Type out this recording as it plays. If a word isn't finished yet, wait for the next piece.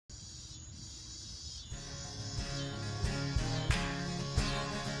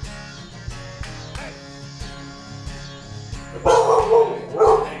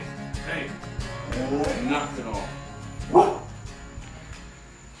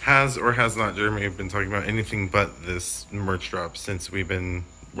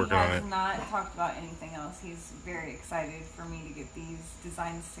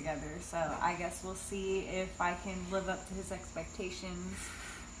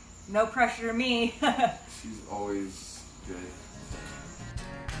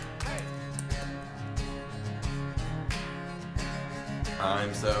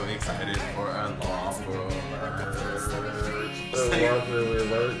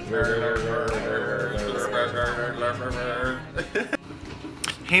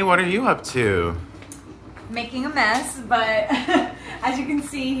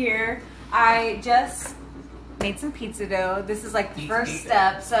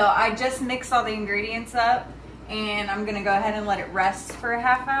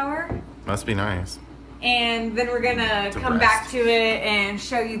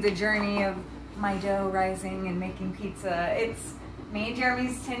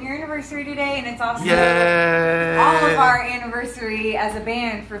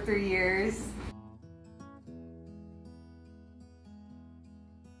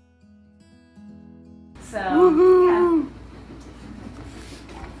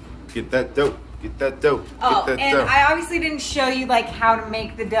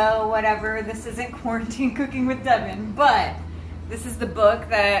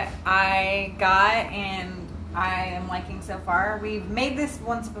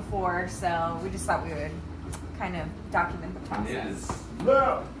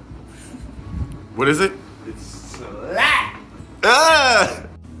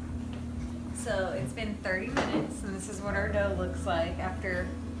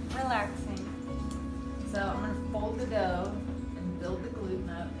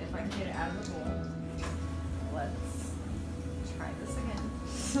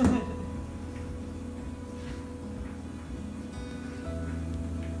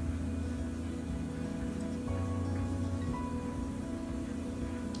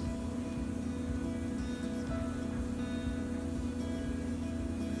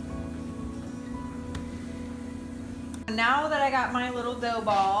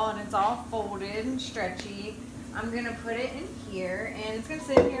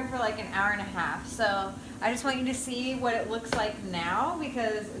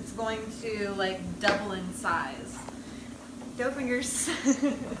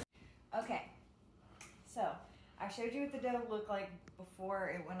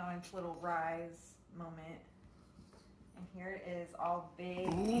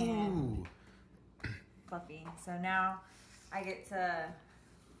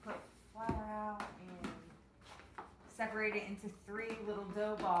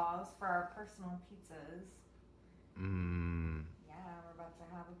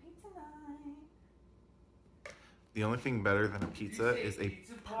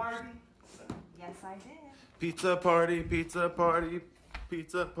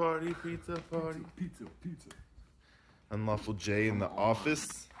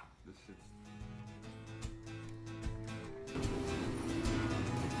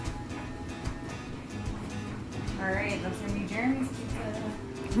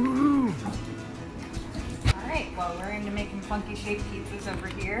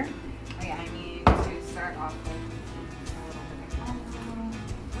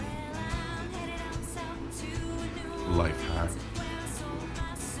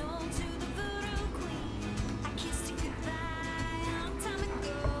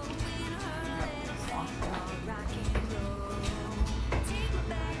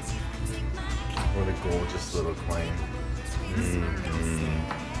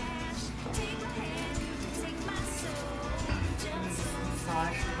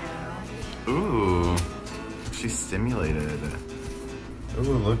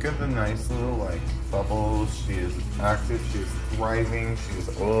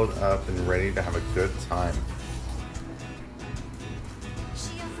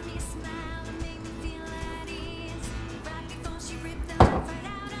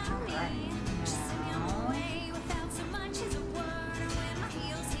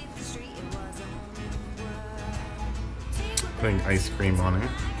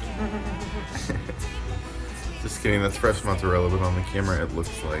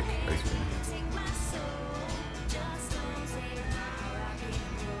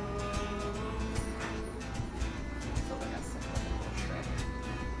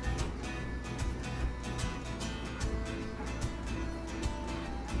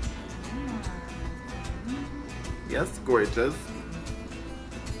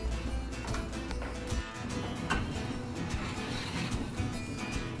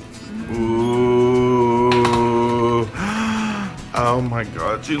Oh my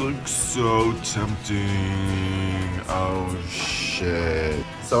god, she looks so tempting. Oh shit.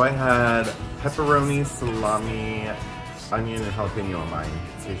 So I had pepperoni, salami, onion, and jalapeno on mine,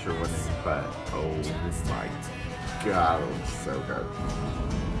 in case you're wondering, but oh my god, it looks so good.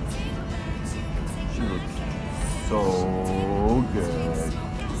 She looks so good.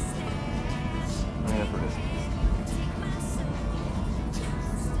 I'm gonna put this.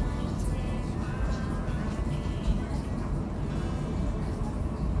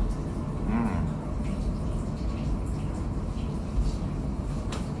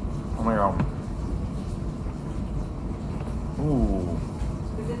 Oh my god. Ooh.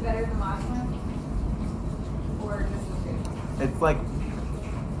 Is it better than last one? Or just as good? It's like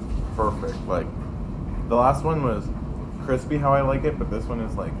perfect. Like the last one was crispy how I like it, but this one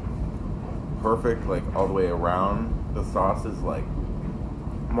is like perfect, like all the way around. The sauce is like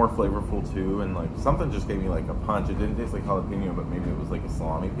more flavorful too, and like something just gave me like a punch. It didn't taste like jalapeno, but maybe it was like a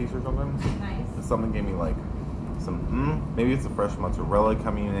salami piece or something. Nice. Something gave me like some maybe it's a fresh mozzarella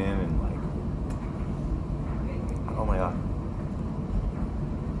coming in, and like oh my god.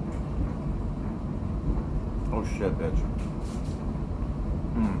 Oh shit, bitch.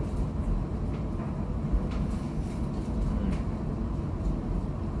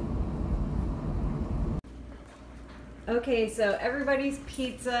 Okay, so everybody's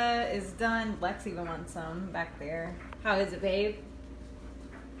pizza is done. Lex even wants some back there. How is it, babe?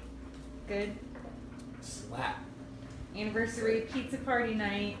 Good? Slap. Anniversary pizza party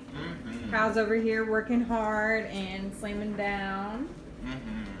night. Kyle's over here working hard and slamming down.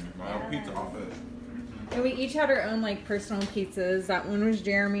 Wow, pizza office. And we each had our own like personal pizzas. That one was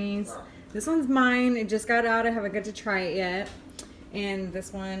Jeremy's. This one's mine. It just got out. I haven't got to try it yet. And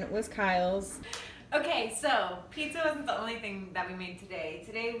this one was Kyle's. Okay, so pizza wasn't the only thing that we made today.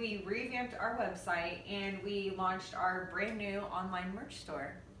 Today we revamped our website and we launched our brand new online merch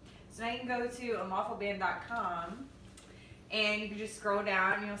store. So now you can go to unlawfulband.com and you can just scroll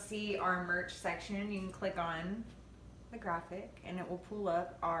down and you'll see our merch section. You can click on the graphic and it will pull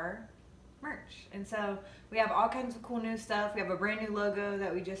up our merch. And so we have all kinds of cool new stuff. We have a brand new logo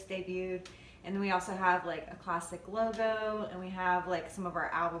that we just debuted. And then we also have like a classic logo, and we have like some of our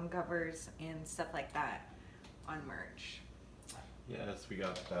album covers and stuff like that on merch. Yes, we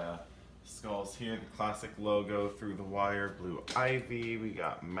got the skulls here, the classic logo, through the wire, blue ivy. We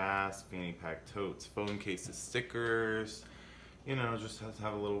got masks, fanny pack totes, phone cases, stickers. You know, just has to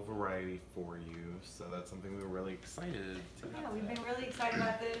have a little variety for you. So that's something we were really excited to Yeah, we've been really excited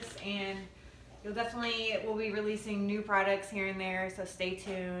about this, and we'll be releasing new products here and there, so stay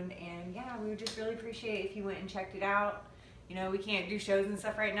tuned. And yeah, we would just really appreciate if you went and checked it out. You know, we can't do shows and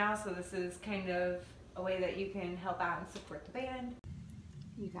stuff right now, so this is kind of a way that you can help out and support the band.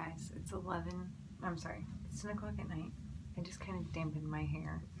 You guys, it's 10 o'clock at night. I just kind of dampened my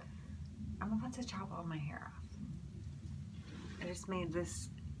hair. I'm about to chop all my hair off. I just made this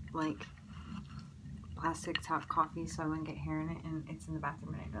like plastic top coffee so I wouldn't get hair in it, and it's in the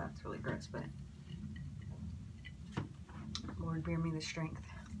bathroom, and I know it's really gross, but Lord, bear me the strength.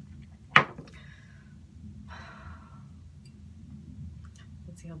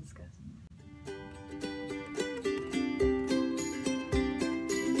 Let's see how this goes.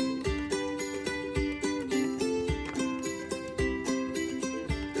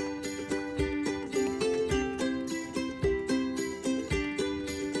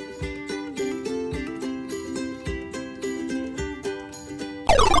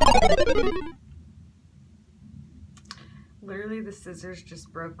 Literally, the scissors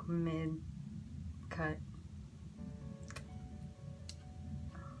just broke mid-cut.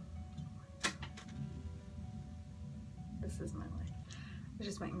 This is my life. I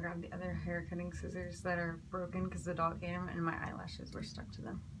just went and grabbed the other hair cutting scissors that are broken because the dog ate them and my eyelashes were stuck to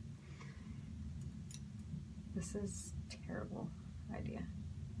them. This is a terrible idea.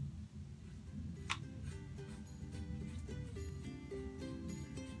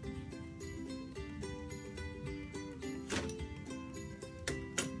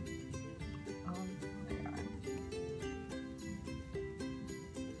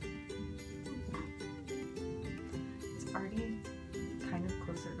 Already kind of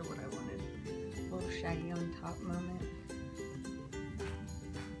closer to what I wanted. A little shaggy on top moment.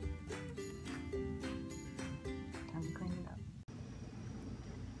 Time to clean it up.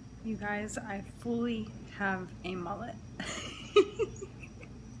 You guys, I fully have a mullet.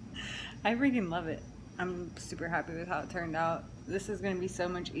 I freaking love it. I'm super happy with how it turned out. This is going to be so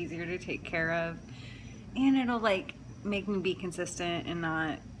much easier to take care of, and it'll like make me be consistent and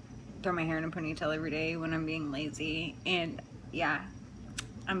not throw my hair in a ponytail every day when I'm being lazy. And yeah,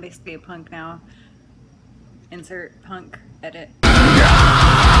 I'm basically a punk now. Insert punk edit.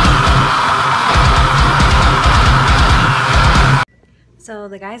 So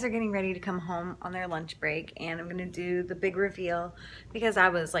the guys are getting ready to come home on their lunch break, and I'm gonna do the big reveal because I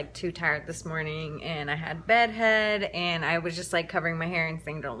was like too tired this morning and I had bedhead and I was just like covering my hair and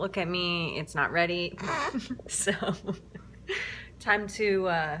saying, don't look at me, it's not ready. So time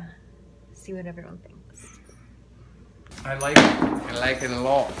to see what everyone thinks. I like it a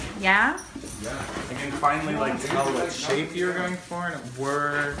lot. Yeah? Yeah, I can finally like tell what shape you're going for and it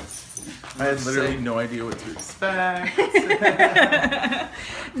worked. I had literally no idea what to expect.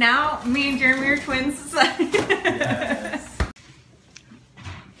 Now me and Jeremy are twins. Yes.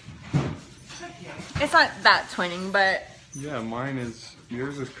 It's not that twinning, but Yeah,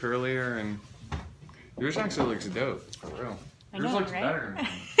 yours is curlier and yours actually looks dope, for real. I Yours know, looks right? better.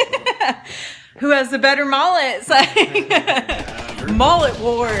 who has the better mullet? Mullet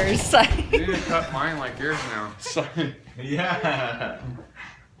wars. You need to cut mine like yours now. Yeah.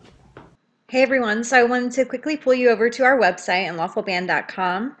 Hey everyone, so I wanted to quickly pull you over to our website,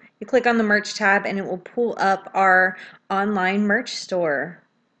 unlawfulband.com. You click on the merch tab and it will pull up our online merch store.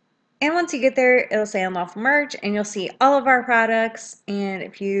 And once you get there, it'll say Unlawful Merch and you'll see all of our products. And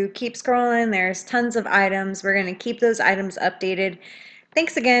if you keep scrolling, there's tons of items. We're going to keep those items updated.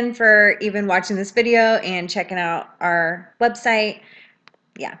 Thanks again for even watching this video and checking out our website.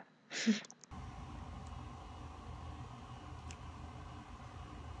 Yeah.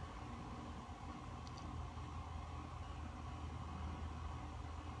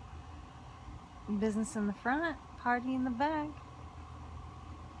 Business in the front, party in the back.